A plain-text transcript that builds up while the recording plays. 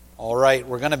All right,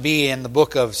 we're going to be in the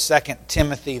book of 2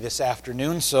 Timothy this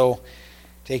afternoon, so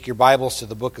take your Bibles to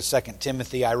the book of 2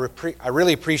 Timothy. I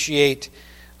really appreciate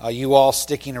you all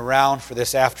sticking around for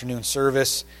this afternoon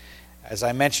service. As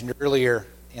I mentioned earlier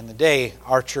in the day,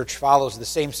 our church follows the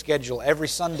same schedule every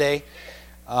Sunday.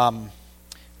 One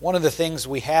of the things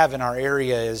we have in our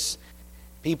area is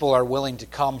people are willing to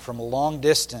come from a long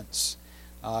distance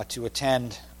to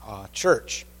attend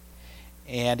church.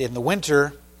 And in the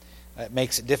winter, it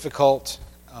makes it difficult.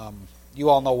 You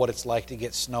all know what it's like to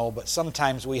get snow, but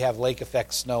sometimes we have lake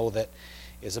effect snow that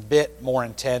is a bit more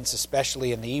intense,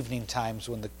 especially in the evening times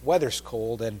when the weather's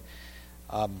cold. And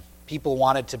people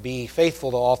wanted to be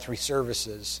faithful to all three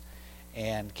services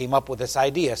and came up with this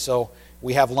idea. So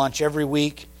we have lunch every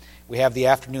week. We have the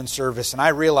afternoon service, and I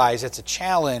realize it's a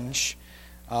challenge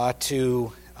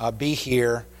to be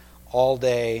here all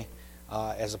day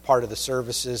as a part of the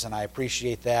services, and I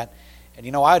appreciate that. And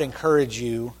you know, I'd encourage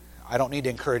you, I don't need to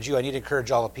encourage you, I need to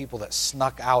encourage all the people that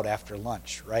snuck out after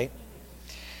lunch, right?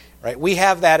 Right? We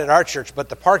have that at our church, but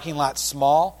the parking lot's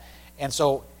small, and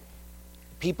so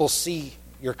people see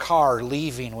your car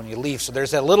leaving when you leave, so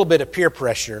there's a little bit of peer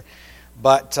pressure.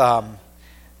 But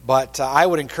I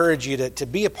would encourage you to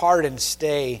be a part and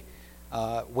stay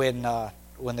when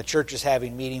the church is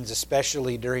having meetings,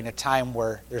 especially during a time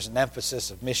where there's an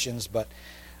emphasis of missions, but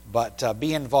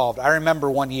be involved. I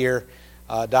remember one year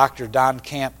Dr. Don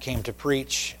Camp came to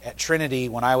preach at Trinity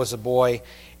when I was a boy,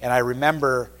 and I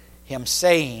remember him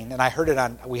saying, and I heard it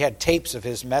we had tapes of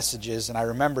his messages, and I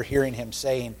remember hearing him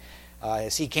saying,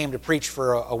 as he came to preach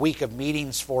for a week of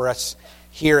meetings for us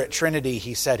here at Trinity,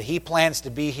 he said he plans to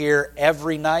be here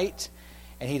every night,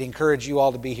 and he'd encourage you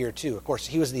all to be here too. Of course,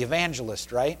 he was the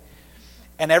evangelist, right?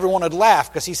 And everyone would laugh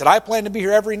because he said, I plan to be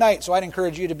here every night, so I'd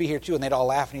encourage you to be here too. And they'd all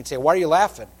laugh, and he'd say, why are you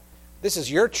laughing? This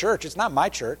is your church. It's not my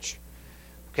church.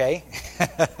 Okay?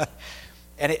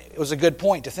 And it was a good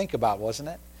point to think about, wasn't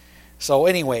it? So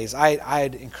anyways,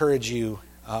 I'd encourage you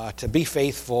to be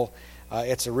faithful.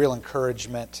 It's a real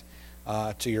encouragement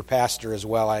to your pastor as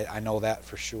well. I know that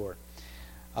for sure.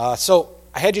 So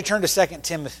I had you turn to 2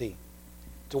 Timothy,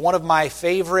 to one of my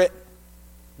favorite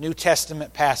New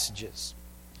Testament passages.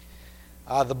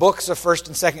 The books of 1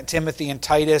 and 2 Timothy and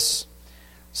Titus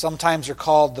sometimes are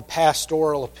called the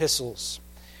pastoral epistles.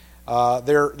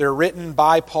 They're written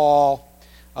by Paul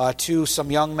to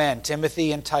some young men,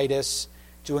 Timothy and Titus,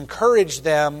 to encourage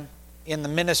them in the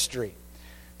ministry,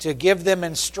 to give them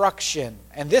instruction.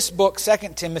 And this book,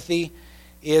 2 Timothy,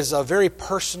 is a very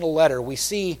personal letter. We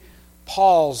see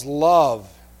Paul's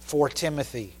love for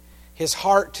Timothy, his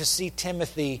heart to see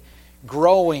Timothy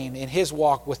growing in his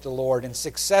walk with the Lord and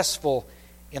successful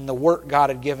in the work God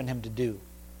had given him to do.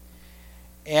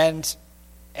 And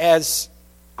as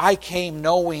I came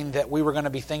knowing that we were going to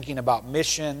be thinking about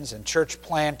missions and church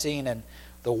planting and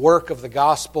the work of the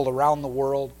gospel around the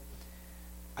world,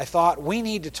 I thought we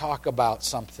need to talk about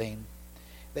something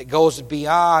that goes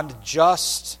beyond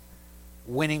just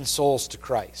winning souls to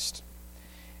Christ.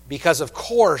 Because of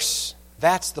course,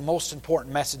 that's the most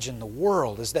important message in the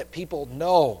world, is that people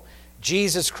know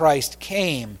Jesus Christ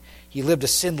came. He lived a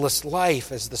sinless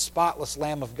life as the spotless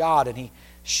Lamb of God, and He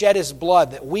shed His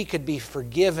blood that we could be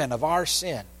forgiven of our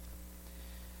sin.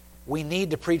 We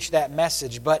need to preach that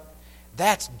message, but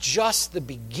that's just the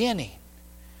beginning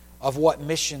of what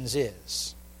missions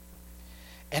is.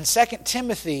 And 2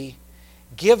 Timothy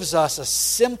gives us a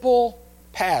simple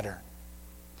pattern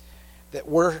that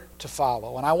we're to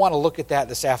follow. And I want to look at that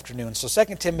this afternoon. So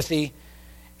 2 Timothy,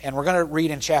 and we're going to read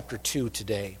in chapter 2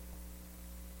 today.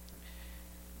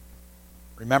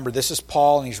 Remember, this is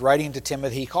Paul, and he's writing to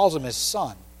Timothy. He calls him his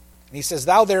son. And he says,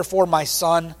 Thou therefore, my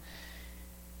son,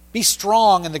 be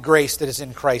strong in the grace that is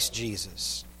in Christ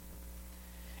Jesus.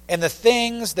 And the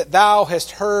things that thou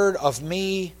hast heard of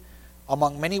me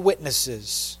among many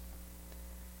witnesses,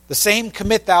 the same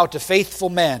commit thou to faithful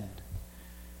men,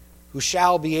 who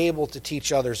shall be able to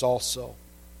teach others also.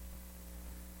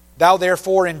 Thou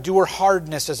therefore endure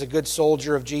hardness as a good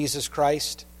soldier of Jesus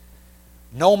Christ.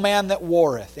 No man that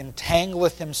warreth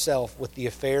entangleth himself with the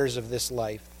affairs of this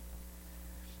life,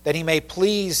 that he may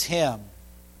please him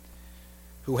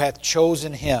who hath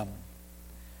chosen him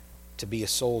to be a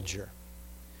soldier.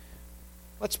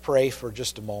 Let's pray for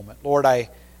just a moment. Lord, I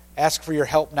ask for your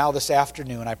help now this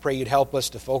afternoon. I pray you'd help us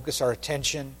to focus our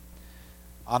attention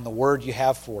on the word you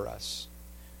have for us.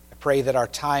 I pray that our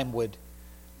time would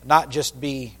not just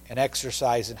be an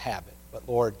exercise in habit, but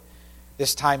Lord,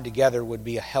 this time together would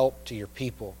be a help to your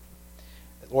people.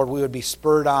 That, Lord, we would be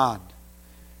spurred on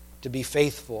to be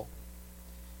faithful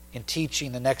in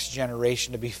teaching the next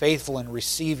generation, to be faithful in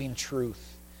receiving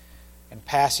truth and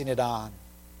passing it on.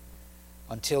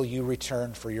 until you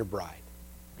return for your bride.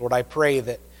 Lord, I pray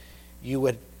that you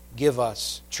would give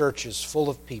us churches full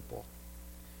of people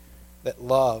that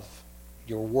love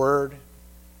your word,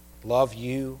 love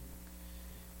you,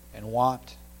 and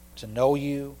want to know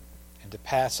you and to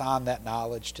pass on that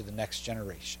knowledge to the next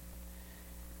generation.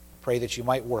 Pray that you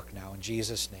might work now in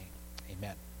Jesus' name.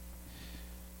 Amen.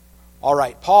 All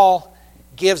right, Paul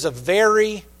gives a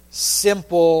very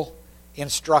simple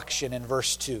instruction in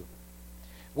verse 2.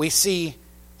 We see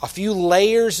a few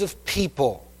layers of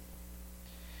people.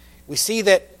 We see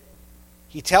that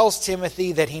he tells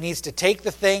Timothy that he needs to take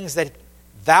the things that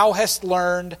thou hast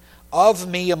learned of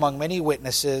me among many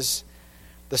witnesses,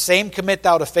 the same commit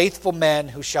thou to faithful men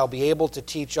who shall be able to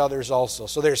teach others also.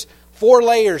 So there's 4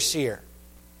 layers here.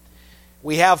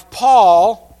 We have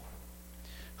Paul,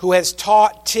 who has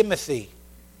taught Timothy.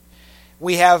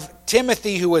 We have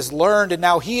Timothy, who has learned, and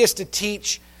now he is to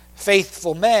teach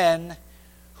faithful men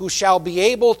who shall be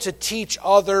able to teach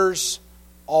others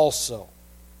also.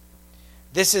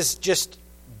 This is just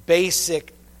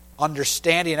basic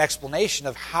understanding and explanation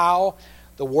of how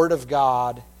the Word of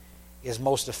God is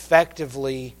most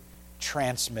effectively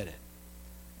transmitted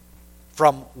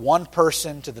from one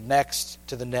person to the next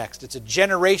to the next. It's a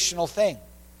generational thing.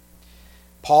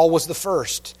 Paul was the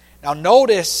first. Now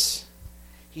notice,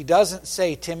 he doesn't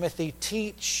say, Timothy,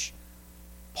 teach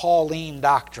Pauline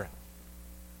doctrine.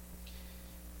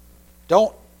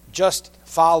 Don't just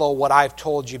follow what I've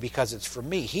told you because it's from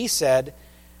me. He said,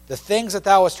 the things that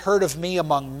thou hast heard of me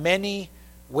among many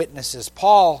witnesses.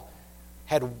 Paul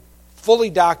had fully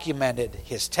documented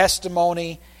his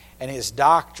testimony and his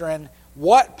doctrine.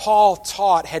 What Paul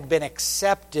taught had been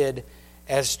accepted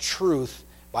as truth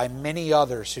by many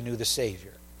others who knew the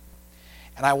Savior.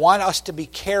 And I want us to be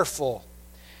careful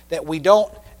that we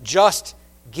don't just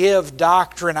give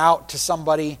doctrine out to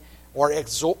somebody or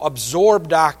absorb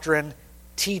doctrine,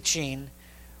 teaching,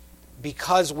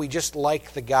 because we just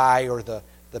like the guy or the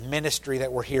ministry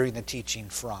that we're hearing the teaching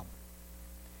from.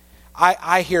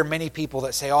 I hear many people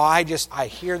that say, I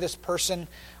hear this person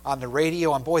on the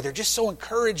radio, and boy, they're just so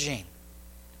encouraging.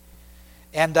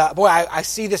 And I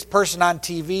see this person on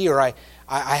TV, or I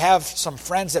have some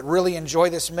friends that really enjoy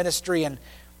this ministry, and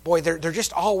boy, they're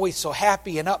just always so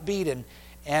happy and upbeat,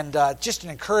 and just an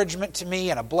encouragement to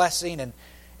me and a blessing,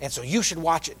 and so you should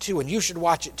watch it too, and you should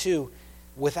watch it too,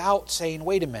 without saying,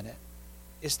 wait a minute,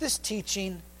 is this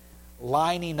teaching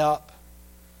lining up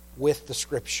with the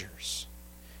Scriptures?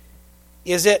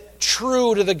 Is it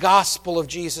true to the gospel of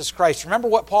Jesus Christ? Remember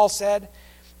what Paul said?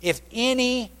 If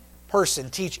any person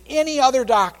teach any other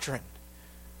doctrine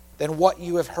than what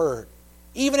you have heard,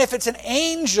 even if it's an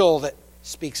angel that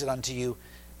speaks it unto you,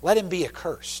 let him be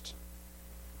accursed.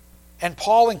 And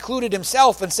Paul included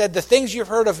himself and said, the things you've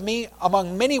heard of me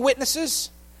among many witnesses,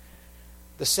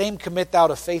 the same commit thou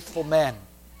to faithful men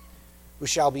who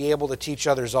shall be able to teach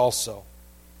others also.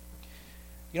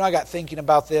 You know, I got thinking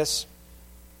about this.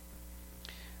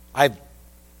 I've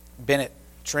been at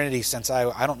Trinity since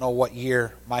I don't know what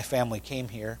year my family came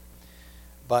here,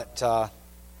 but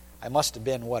I must have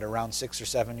been, around 6 or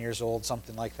 7 years old,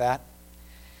 something like that.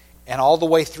 And all the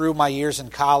way through my years in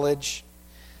college,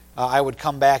 I would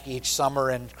come back each summer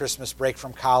and Christmas break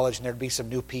from college, and there'd be some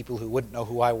new people who wouldn't know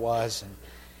who I was.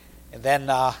 And then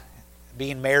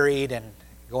being married and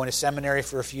going to seminary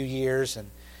for a few years and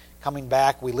coming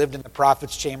back, we lived in the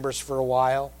Prophet's Chambers for a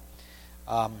while.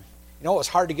 It was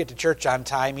hard to get to church on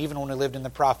time, even when we lived in the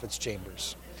Prophet's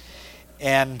Chambers.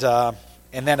 And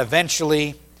then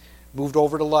eventually moved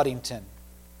over to Ludington.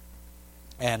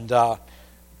 And God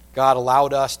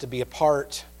allowed us to be a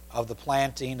part of the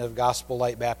planting of Gospel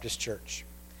Light Baptist Church.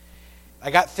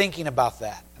 I got thinking about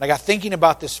that. And I got thinking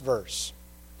about this verse.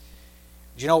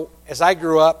 As I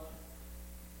grew up,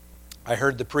 I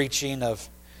heard the preaching of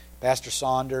Pastor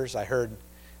Saunders. I heard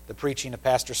the preaching of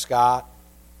Pastor Scott.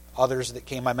 Others that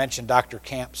came, I mentioned Dr.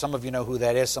 Camp. Some of you know who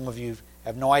that is. Some of you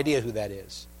have no idea who that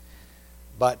is.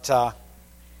 But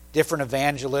different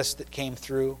evangelists that came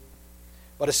through.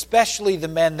 But especially the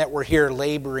men that were here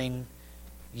laboring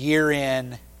year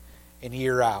in and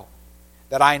year out.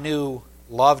 That I knew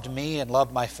loved me and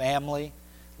loved my family,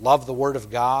 loved the Word of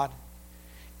God,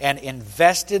 and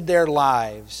invested their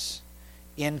lives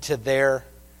into their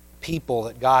people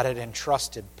that God had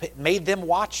entrusted, made them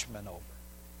watchmen over.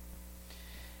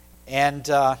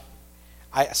 And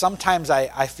sometimes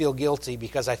I feel guilty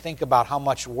because I think about how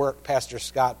much work Pastor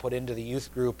Scott put into the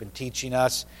youth group and teaching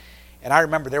us. And I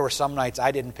remember there were some nights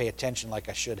I didn't pay attention like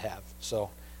I should have. So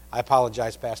I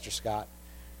apologize, Pastor Scott.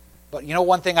 But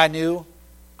one thing I knew?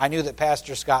 I knew that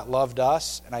Pastor Scott loved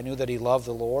us, and I knew that he loved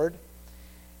the Lord.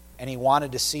 And he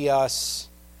wanted to see us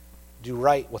do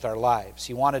right with our lives.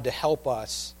 He wanted to help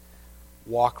us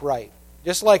walk right.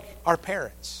 Just like our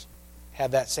parents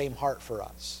had that same heart for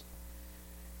us.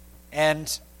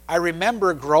 And I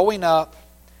remember growing up,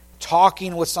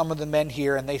 talking with some of the men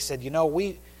here, and they said,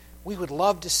 we would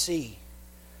love to see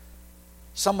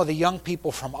some of the young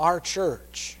people from our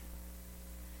church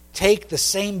take the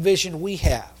same vision we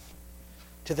have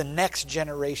to the next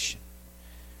generation.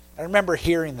 I remember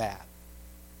hearing that.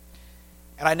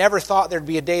 And I never thought there'd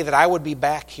be a day that I would be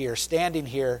back here, standing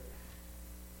here,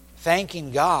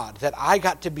 thanking God that I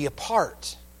got to be a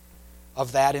part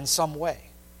of that in some way.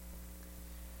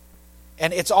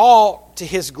 And it's all to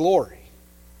His glory,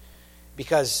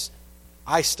 because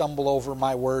I stumble over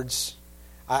my words.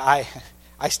 I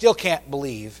still can't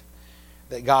believe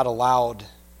that God allowed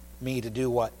me to do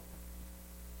what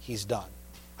He's done.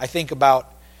 I think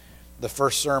about the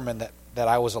first sermon that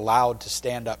I was allowed to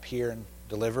stand up here and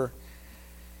deliver.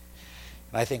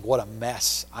 And I think what a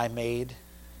mess I made,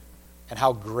 and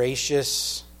how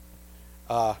gracious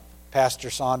Pastor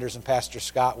Saunders and Pastor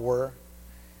Scott were.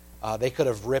 They could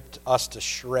have ripped us to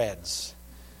shreds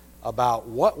about,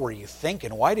 what were you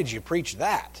thinking? Why did you preach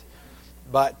that?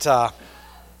 But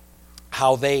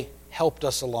how they helped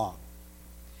us along.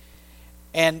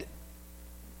 And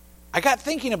I got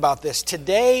thinking about this.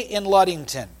 Today in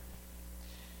Ludington,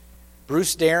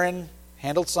 Bruce Darren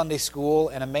handled Sunday school,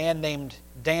 and a man named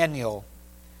Daniel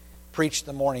preached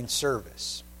the morning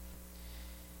service.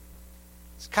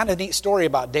 It's kind of a neat story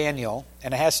about Daniel,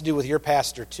 and it has to do with your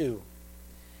pastor too.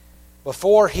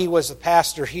 Before he was the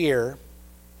pastor here,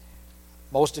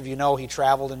 most of you know he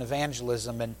traveled in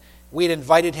evangelism, and we'd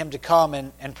invited him to come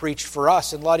and preach for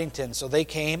us in Ludington. So they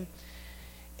came,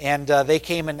 and they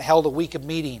came and held a week of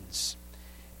meetings.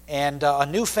 And a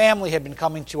new family had been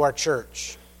coming to our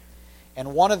church.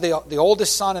 And one of the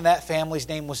oldest son in that family's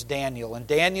name was Daniel. And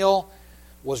Daniel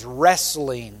was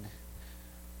wrestling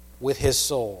with his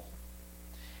soul.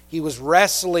 He was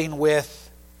wrestling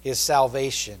with his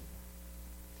salvation.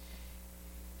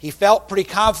 He felt pretty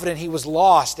confident he was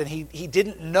lost, and he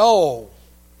didn't know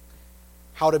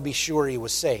how to be sure he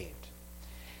was saved.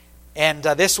 And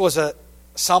this was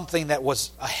something that was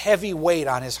a heavy weight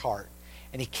on his heart.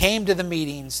 And he came to the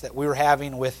meetings that we were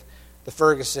having with the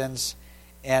Fergusons,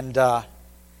 and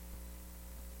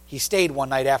he stayed one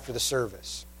night after the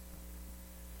service.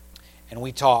 And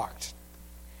we talked.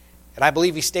 And I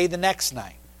believe he stayed the next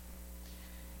night.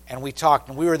 And we talked,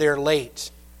 and we were there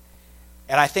late.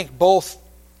 And I think both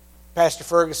Pastor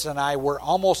Ferguson and I were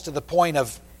almost to the point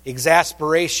of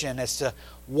exasperation as to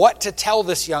what to tell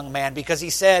this young man, because he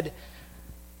said,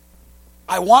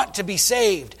 I want to be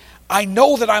saved. I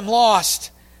know that I'm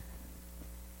lost,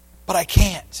 but I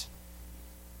can't.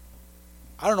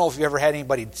 I don't know if you ever had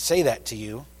anybody say that to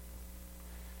you,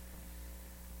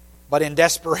 but in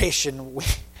desperation,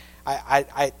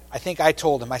 I think I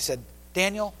told him, I said,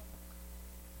 Daniel,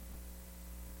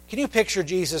 can you picture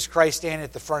Jesus Christ standing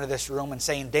at the front of this room and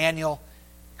saying, Daniel,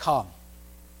 come.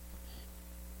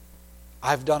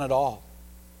 I've done it all.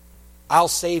 I'll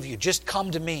save you. Just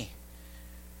come to me.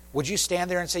 Would you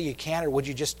stand there and say you can't, or would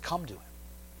you just come to him?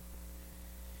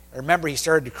 I remember he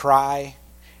started to cry,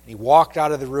 and he walked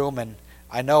out of the room, and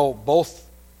I know both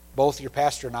your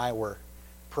pastor and I were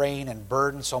praying and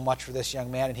burdened so much for this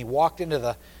young man, and he walked into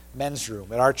the men's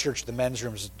room. At our church, the men's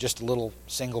room is just a little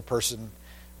single-person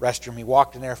restroom. He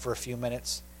walked in there for a few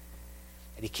minutes,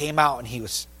 and he came out, and he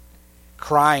was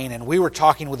crying, and we were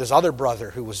talking with his other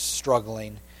brother who was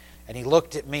struggling, and he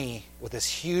looked at me with this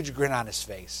huge grin on his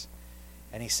face,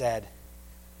 and he said,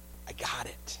 I got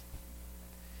it.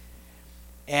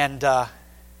 And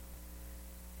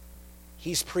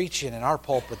he's preaching in our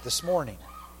pulpit this morning.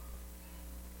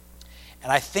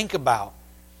 And I think about,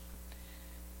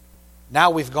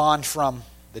 now we've gone from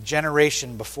the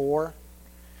generation before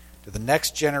to the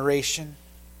next generation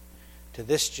to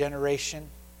this generation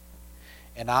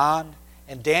and on.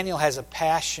 And Daniel has a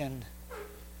passion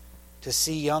to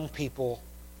see young people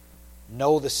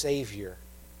know the Savior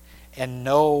and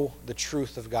know the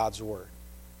truth of God's Word.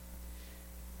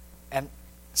 And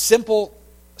simple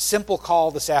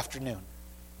call this afternoon.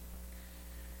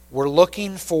 We're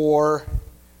looking for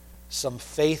some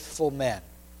faithful men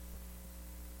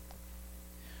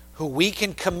who we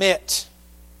can commit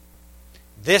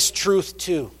this truth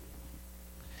to,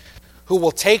 who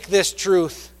will take this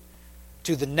truth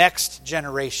to the next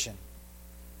generation.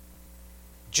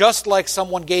 Just like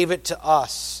someone gave it to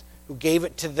us, who gave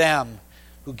it to them,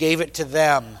 who gave it to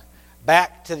them,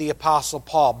 back to the Apostle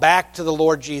Paul, back to the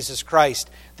Lord Jesus Christ.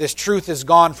 This truth has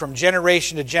gone from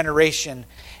generation to generation,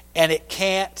 and it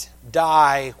can't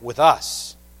die with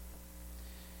us.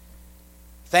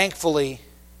 Thankfully,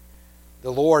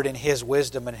 the Lord in His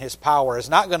wisdom and His power is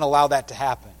not going to allow that to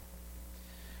happen.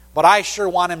 But I sure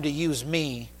want Him to use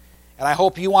me, and I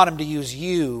hope you want Him to use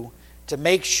you to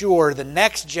make sure the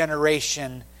next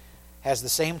generation has the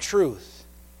same truth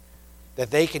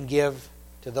that they can give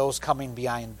to those coming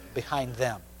behind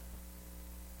them.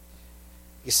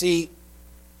 You see,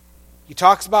 He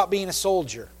talks about being a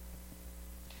soldier.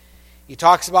 He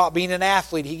talks about being an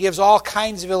athlete. He gives all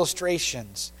kinds of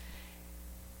illustrations.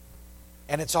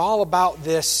 And it's all about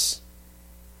this.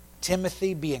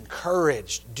 Timothy, be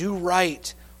encouraged. Do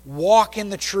right. Walk in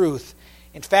the truth.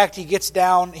 In fact, he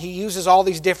uses all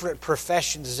these different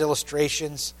professions as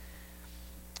illustrations.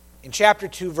 In chapter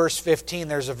 2, verse 15,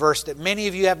 there's a verse that many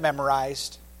of you have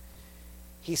memorized.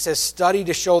 He says, "Study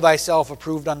to show thyself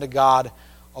approved unto God,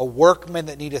 a workman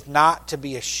that needeth not to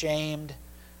be ashamed,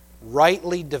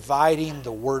 rightly dividing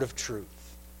the word of truth."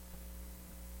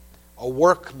 A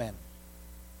workman.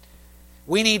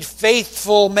 We need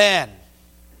faithful men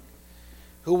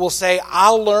who will say,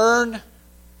 "I'll learn.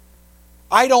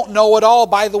 I don't know it all."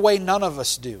 By the way, none of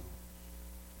us do.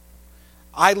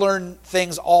 I learn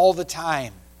things all the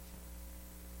time.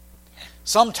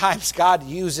 Sometimes God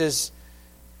uses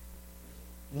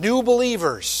new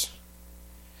believers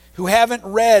who haven't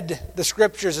read the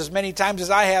Scriptures as many times as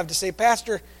I have to say,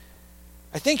 "Pastor,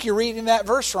 I think you're reading that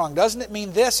verse wrong. Doesn't it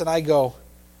mean this?" And I go,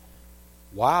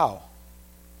 "Wow,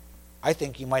 I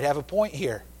think you might have a point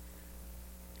here."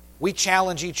 We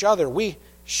challenge each other. We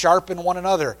sharpen one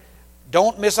another.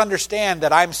 Don't misunderstand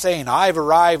that I'm saying I've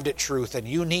arrived at truth and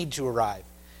you need to arrive.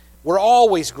 We're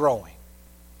always growing.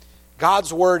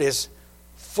 God's Word is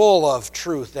full of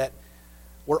truth that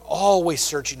we're always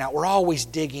searching out. We're always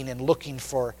digging and looking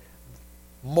for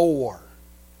more.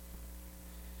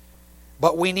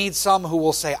 But we need some who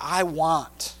will say, "I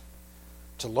want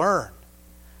to learn.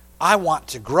 I want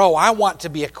to grow. I want to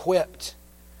be equipped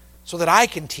so that I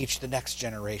can teach the next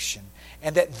generation,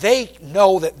 and that they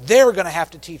know that they're going to have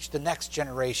to teach the next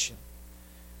generation."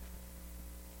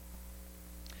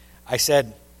 I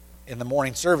said in the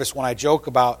morning service, when I joke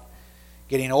about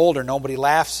getting older, nobody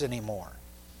laughs anymore.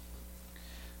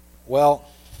 Well,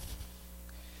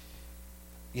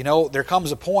 there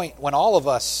comes a point when all of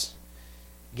us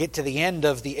get to the end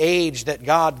of the age that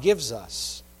God gives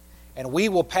us, and we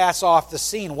will pass off the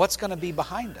scene. What's going to be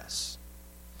behind us?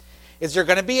 Is there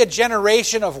going to be a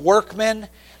generation of workmen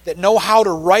that know how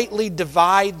to rightly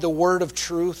divide the word of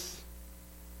truth?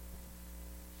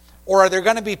 Or are there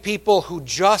going to be people who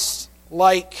just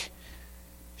like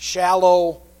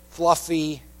shallow,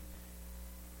 fluffy,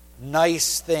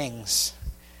 nice things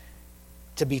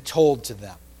to be told to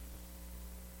them?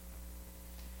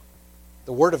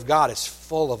 The Word of God is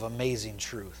full of amazing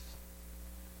truth.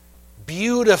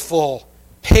 Beautiful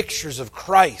pictures of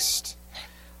Christ.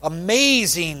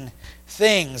 Amazing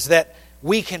things that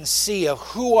we can see of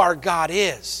who our God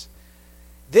is.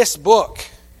 This book,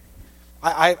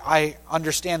 I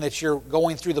understand that you're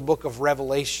going through the book of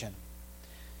Revelation.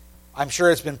 I'm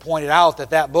sure it's been pointed out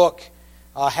that book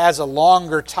has a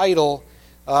longer title,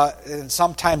 and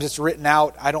sometimes it's written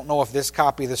out. I don't know if this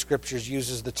copy of the Scriptures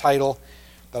uses the title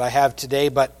that I have today,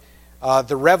 but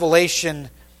the Revelation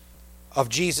of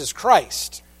Jesus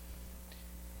Christ.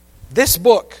 This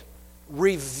book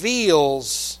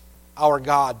reveals our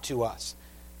God to us.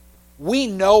 We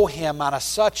know Him on a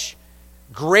such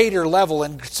greater level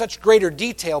and such greater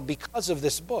detail because of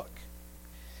this book.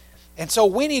 And so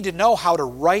we need to know how to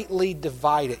rightly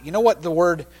divide it. You know what the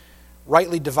word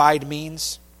rightly divide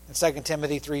means in 2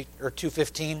 Timothy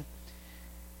 2:15?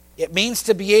 It means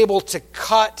to be able to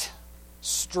cut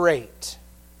straight.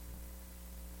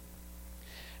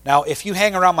 Now, if you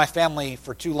hang around my family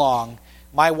for too long,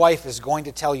 my wife is going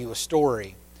to tell you a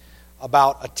story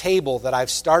about a table that I've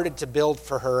started to build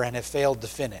for her and have failed to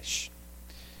finish.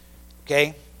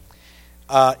 Okay?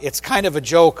 It's kind of a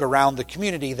joke around the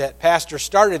community that Pastor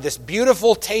started this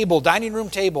beautiful table, dining room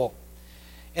table,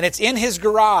 and it's in his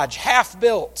garage, half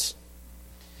built.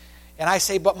 And I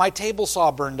say, "But my table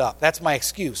saw burned up." That's my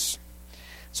excuse.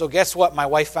 So guess what my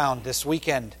wife found this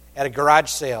weekend at a garage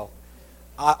sale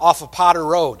off of Potter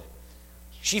Road?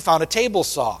 She found a table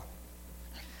saw.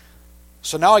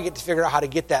 So now I get to figure out how to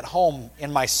get that home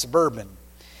in my Suburban.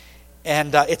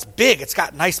 And it's big. It's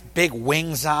got nice big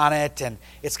wings on it, and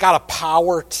it's got a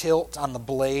power tilt on the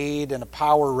blade and a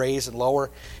power raise and lower.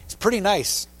 It's pretty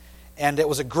nice, and it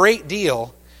was a great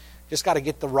deal. Just got to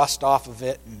get the rust off of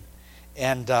it,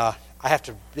 and I have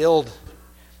to build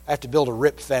a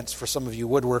rip fence for some of you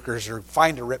woodworkers, or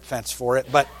find a rip fence for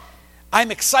it. But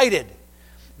I'm excited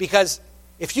because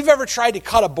if you've ever tried to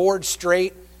cut a board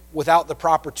straight without the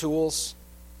proper tools,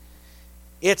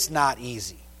 it's not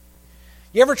easy.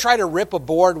 You ever try to rip a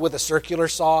board with a circular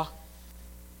saw?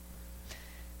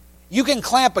 You can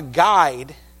clamp a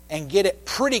guide and get it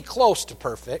pretty close to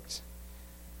perfect.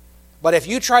 But if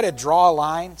you try to draw a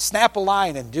line, snap a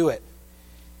line and do it,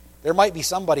 there might be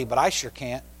somebody, but I sure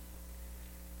can't.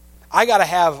 I got to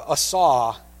have a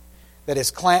saw that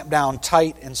is clamped down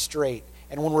tight and straight.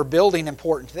 And when we're building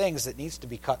important things, it needs to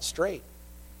be cut straight.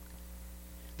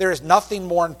 There is nothing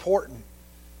more important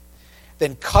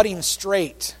than cutting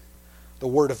straight the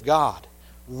Word of God,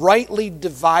 rightly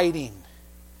dividing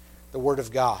the Word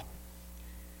of God.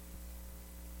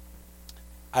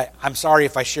 I'm sorry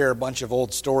if I share a bunch of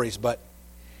old stories, but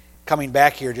coming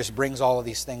back here just brings all of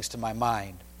these things to my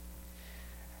mind.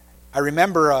 I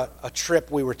remember a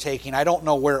trip we were taking. I don't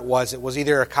know where it was. It was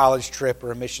either a college trip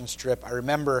or a missions trip. I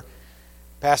remember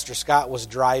Pastor Scott was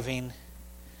driving,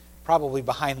 probably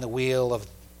behind the wheel of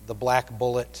the Black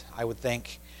Bullet, I would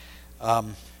think.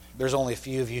 There's only a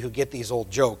few of you who get these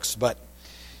old jokes, but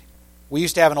we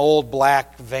used to have an old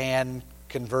black van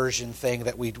conversion thing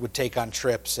that we would take on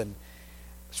trips, and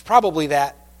it's probably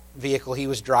that vehicle he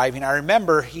was driving. I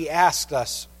remember he asked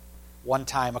us one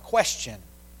time a question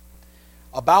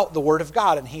about the Word of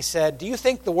God, and he said, do you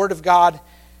think the Word of God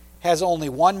has only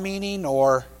one meaning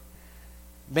or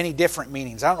many different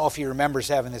meanings? I don't know if he remembers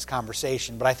having this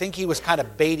conversation, but I think he was kind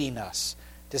of baiting us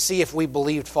to see if we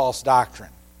believed false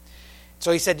doctrine.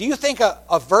 So he said, do you think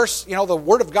a verse, the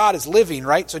Word of God is living,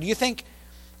 right? So do you think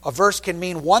a verse can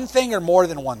mean one thing or more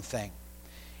than one thing?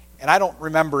 And I don't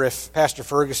remember if Pastor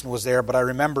Ferguson was there, but I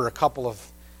remember a couple of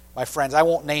my friends. I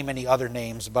won't name any other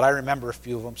names, but I remember a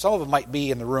few of them. Some of them might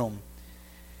be in the room.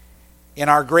 In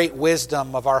our great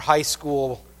wisdom of our high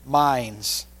school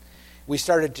minds, we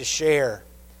started to share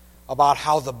about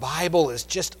how the Bible is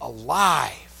just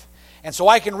alive. And so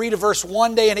I can read a verse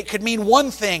one day and it could mean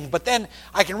one thing, but then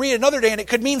I can read another day and it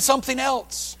could mean something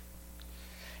else.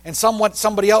 And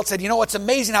somebody else said, it's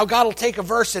amazing how God will take a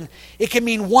verse and it can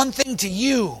mean one thing to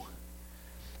you,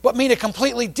 but mean a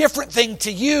completely different thing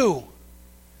to you.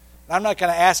 And I'm not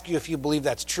going to ask you if you believe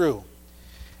that's true,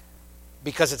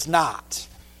 because it's not.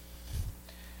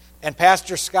 And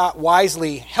Pastor Scott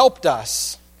wisely helped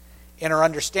us in our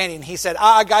understanding. He said,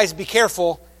 guys, be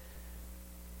careful.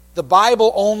 The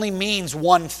Bible only means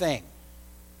one thing.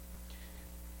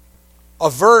 A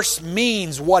verse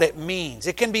means what it means.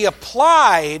 It can be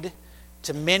applied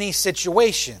to many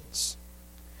situations,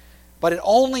 but it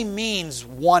only means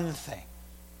one thing.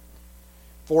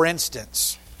 For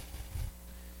instance,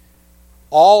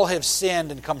 all have sinned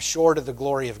and come short of the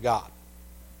glory of God.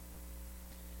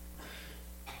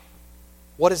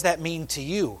 What does that mean to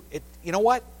you? You know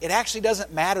what? It actually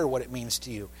doesn't matter what it means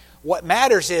to you. What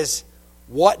matters is,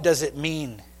 what does it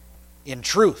mean in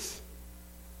truth?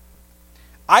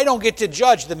 I don't get to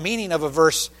judge the meaning of a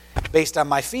verse based on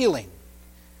my feeling.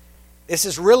 This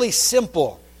is really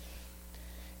simple.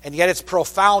 And yet it's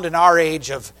profound in our age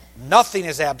of nothing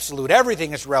is absolute,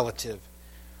 everything is relative.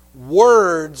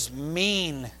 Words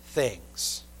mean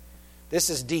things. This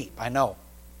is deep, I know.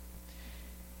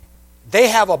 They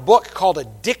have a book called a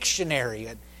dictionary.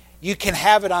 You can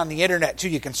have it on the internet too,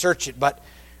 you can search it, but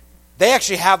they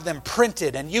actually have them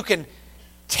printed, and you can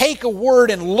take a word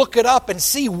and look it up and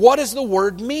see, what does the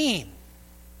word mean?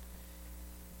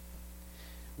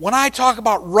 When I talk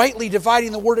about rightly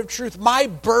dividing the word of truth, my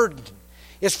burden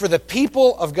is for the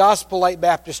people of Gospel Light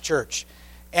Baptist Church,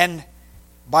 and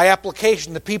by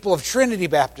application, the people of Trinity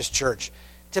Baptist Church,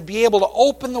 to be able to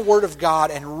open the Word of God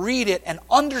and read it and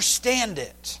understand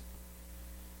it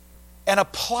and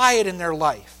apply it in their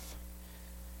life.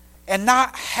 And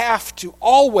not have to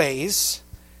always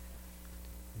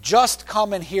just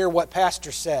come and hear what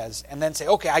Pastor says and then say,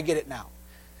 okay, I get it now.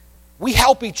 We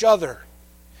help each other.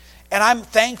 And I'm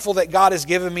thankful that God has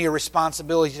given me a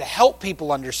responsibility to help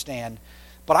people understand,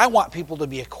 but I want people to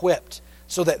be equipped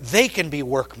so that they can be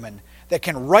workmen that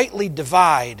can rightly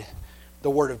divide the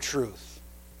word of truth.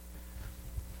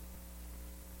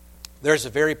 There's a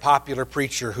very popular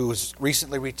preacher who was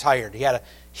recently retired. He had a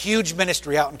huge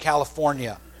ministry out in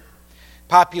California,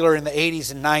 popular in the 80s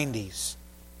and 90s.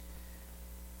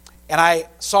 And I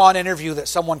saw an interview that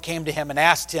someone came to him and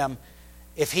asked him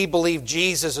if he believed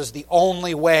Jesus is the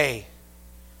only way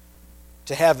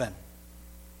to heaven.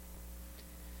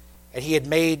 And he had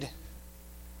made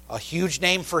a huge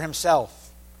name for himself,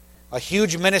 a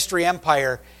huge ministry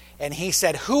empire, and he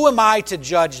said, "Who am I to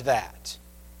judge that?"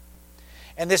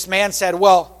 And this man said,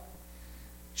 "Well,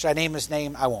 should I name his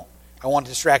name? I won't. I won't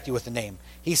distract you with the name."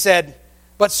 He said,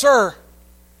 "But sir,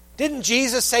 didn't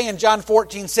Jesus say in John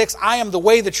 14:6, I am the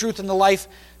way, the truth, and the life.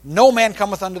 No man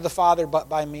cometh unto the Father but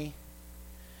by me?"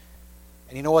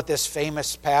 And you know what this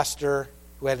famous pastor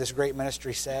who had this great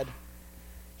ministry, said?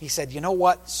 He said, you know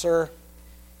what, sir?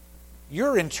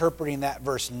 You're interpreting that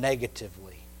verse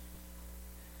negatively.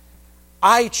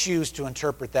 I choose to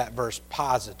interpret that verse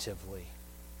positively.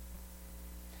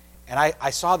 And I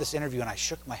saw this interview and I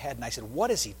shook my head and I said,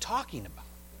 what is he talking about?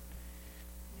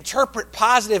 Interpret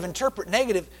positive, interpret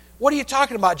negative. What are you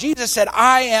talking about? Jesus said,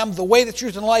 I am the way, the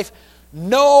truth, and the life.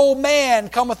 No man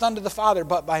cometh unto the Father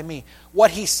but by me.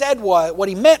 What he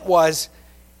meant was,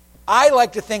 I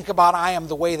like to think about I am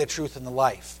the way, the truth, and the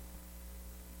life.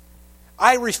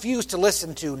 I refuse to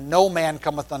listen to no man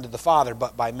cometh unto the Father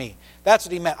but by me. That's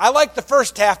what he meant. I like the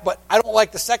first half, but I don't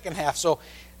like the second half. So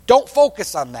don't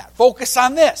focus on that. Focus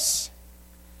on this.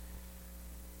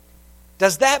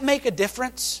 Does that make a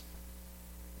difference?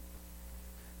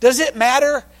 Does it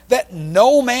matter that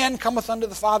no man cometh unto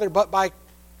the Father but by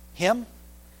him?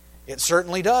 It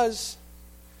certainly does.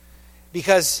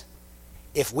 Because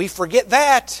if we forget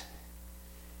that,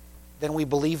 then we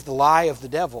believe the lie of the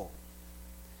devil.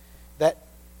 That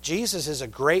Jesus is a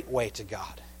great way to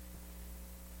God.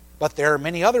 But there are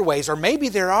many other ways, or maybe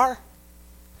there are.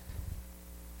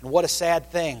 And what a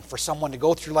sad thing for someone to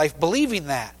go through life believing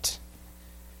that,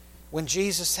 when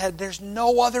Jesus said there's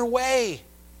no other way.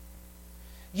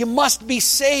 You must be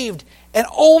saved, and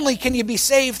only can you be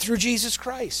saved through Jesus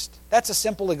Christ. That's a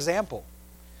simple example.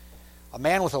 A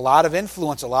man with a lot of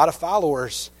influence, a lot of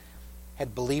followers,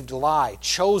 had believed a lie,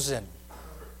 chosen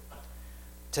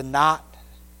to not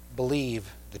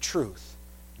believe the truth.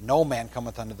 No man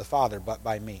cometh unto the Father but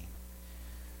by me.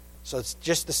 So it's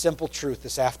just the simple truth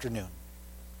this afternoon.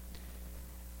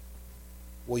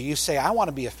 Will you say, I want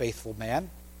to be a faithful man?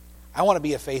 I want to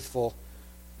be a faithful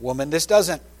woman. This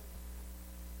doesn't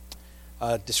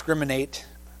discriminate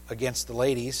against the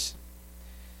ladies.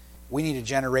 We need a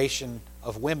generation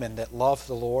of women that love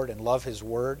the Lord and love His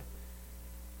Word,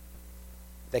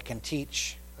 that can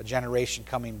teach a generation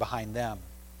coming behind them.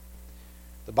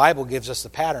 The Bible gives us the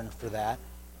pattern for that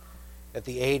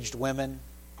the aged women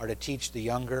are to teach the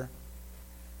younger,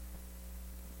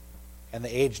 and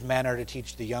the aged men are to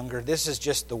teach the younger. This is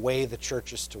just the way the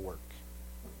church is to work.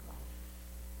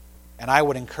 And I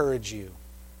would encourage you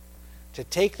to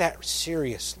take that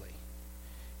seriously.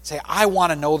 Say, I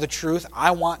want to know the truth.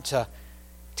 I want to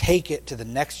take it to the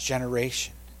next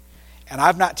generation. And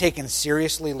I've not taken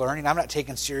seriously learning. I've not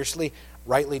taken seriously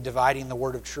rightly dividing the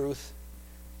word of truth.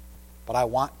 But I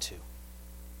want to.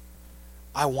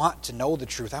 I want to know the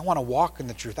truth. I want to walk in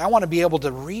the truth. I want to be able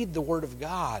to read the Word of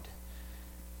God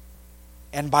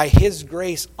and by His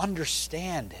grace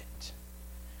understand it.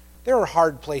 There are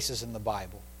hard places in the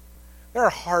Bible. There are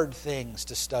hard things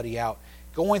to study out.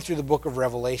 Going through the book of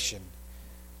Revelation,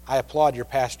 I applaud your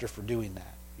pastor for doing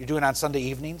that. You're doing it on Sunday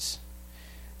evenings?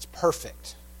 It's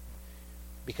perfect.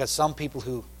 Because some people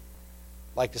who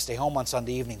like to stay home on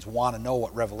Sunday evenings want to know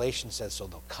what Revelation says, so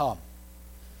they'll come.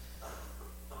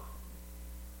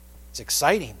 It's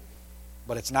exciting,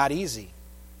 but it's not easy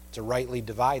to rightly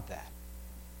divide that.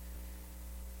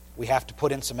 We have to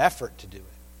put in some effort to do it.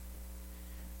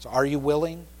 So are you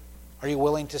willing? Are you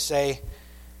willing to say,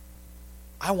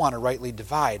 I want to rightly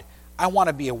divide. I want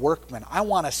to be a workman. I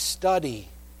want to study.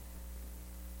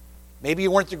 Maybe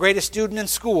you weren't the greatest student in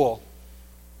school,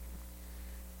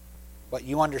 but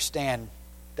you understand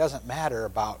it doesn't matter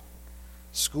about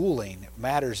schooling. What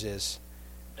matters is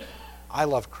I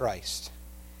love Christ.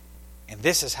 And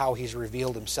this is how He's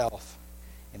revealed Himself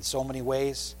in so many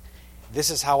ways. This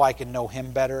is how I can know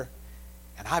Him better.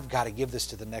 And I've got to give this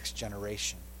to the next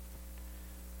generation.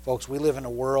 Folks, we live in a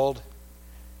world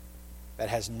that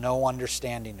has no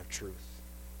understanding of truth.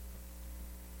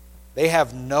 They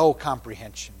have no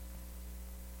comprehension.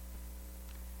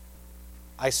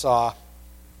 I saw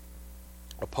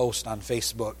a post on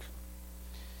Facebook,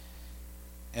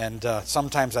 and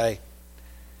sometimes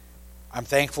I'm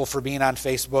thankful for being on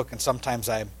Facebook, and sometimes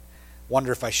I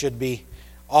wonder if I should be.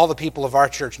 All the people of our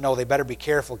church know they better be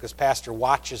careful because Pastor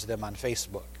watches them on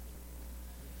Facebook.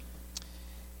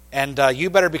 And you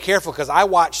better be careful because I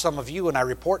watch some of you and I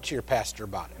report to your pastor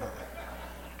about it.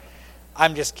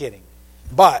 I'm just kidding.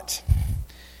 But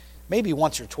maybe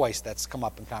once or twice that's come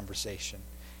up in conversation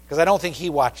because I don't think he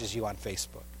watches you on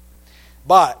Facebook.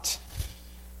 But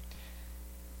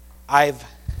I've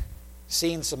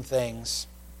seen some things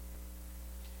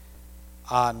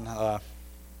on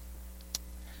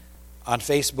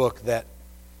Facebook that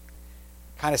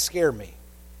kind of scare me.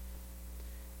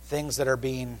 Things that are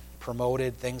being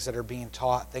promoted, things that are being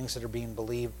taught, things that are being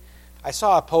believed. I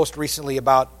saw a post recently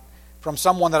from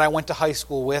someone that I went to high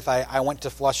school with. I went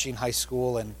to Flushing High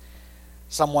School, and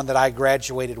someone that I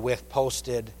graduated with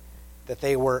posted that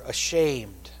they were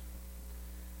ashamed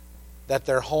that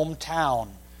their hometown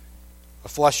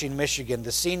of Flushing, Michigan,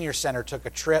 the senior center took a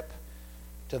trip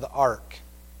to the Ark.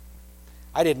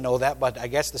 I didn't know that, but I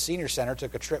guess the senior center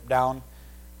took a trip down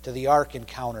to the Ark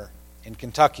encounter in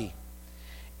Kentucky.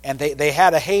 And they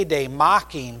had a heyday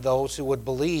mocking those who would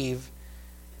believe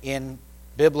in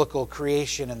biblical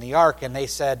creation and the Ark. And they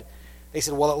said,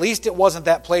 well, at least it wasn't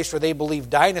that place where they believed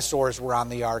dinosaurs were on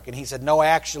the Ark. And he said, no,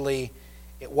 actually,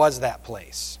 it was that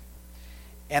place.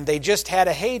 And they just had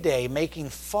a heyday making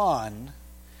fun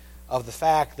of the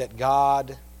fact that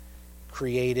God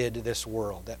created this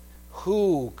world. That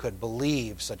who could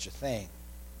believe such a thing?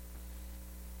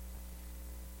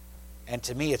 And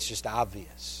to me, it's just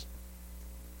obvious.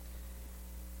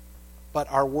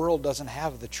 But our world doesn't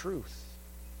have the truth.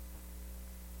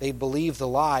 They believe the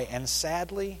lie. And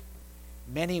sadly,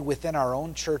 many within our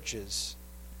own churches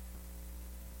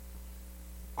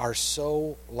are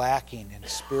so lacking in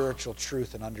spiritual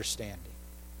truth and understanding.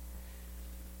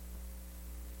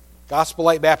 Gospel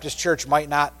Light Baptist Church might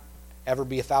not ever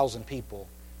be 1,000 people,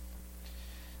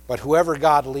 but whoever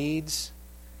God leads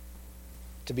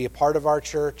to be a part of our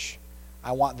church,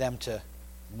 I want them to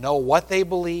know what they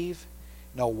believe,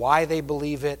 know why they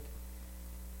believe it,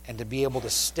 and to be able to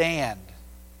stand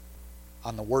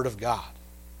on the Word of God.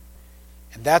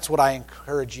 And that's what I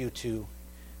encourage you to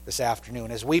this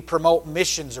afternoon. As we promote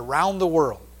missions around the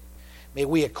world, may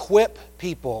we equip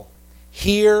people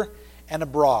here and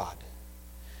abroad,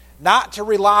 not to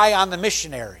rely on the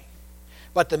missionary,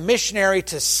 but the missionary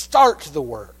to start the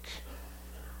work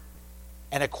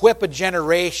and equip a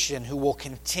generation who will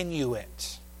continue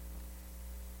it,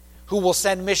 who will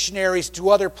send missionaries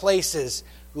to other places,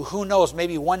 who knows,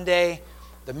 maybe one day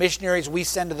the missionaries we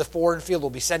send to the foreign field will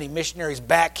be sending missionaries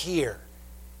back here,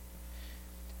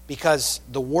 because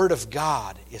the Word of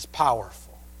God is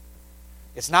powerful.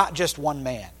 It's not just one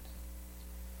man.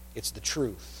 It's the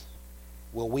truth.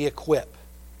 Will we equip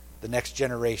the next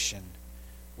generation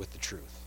with the truth?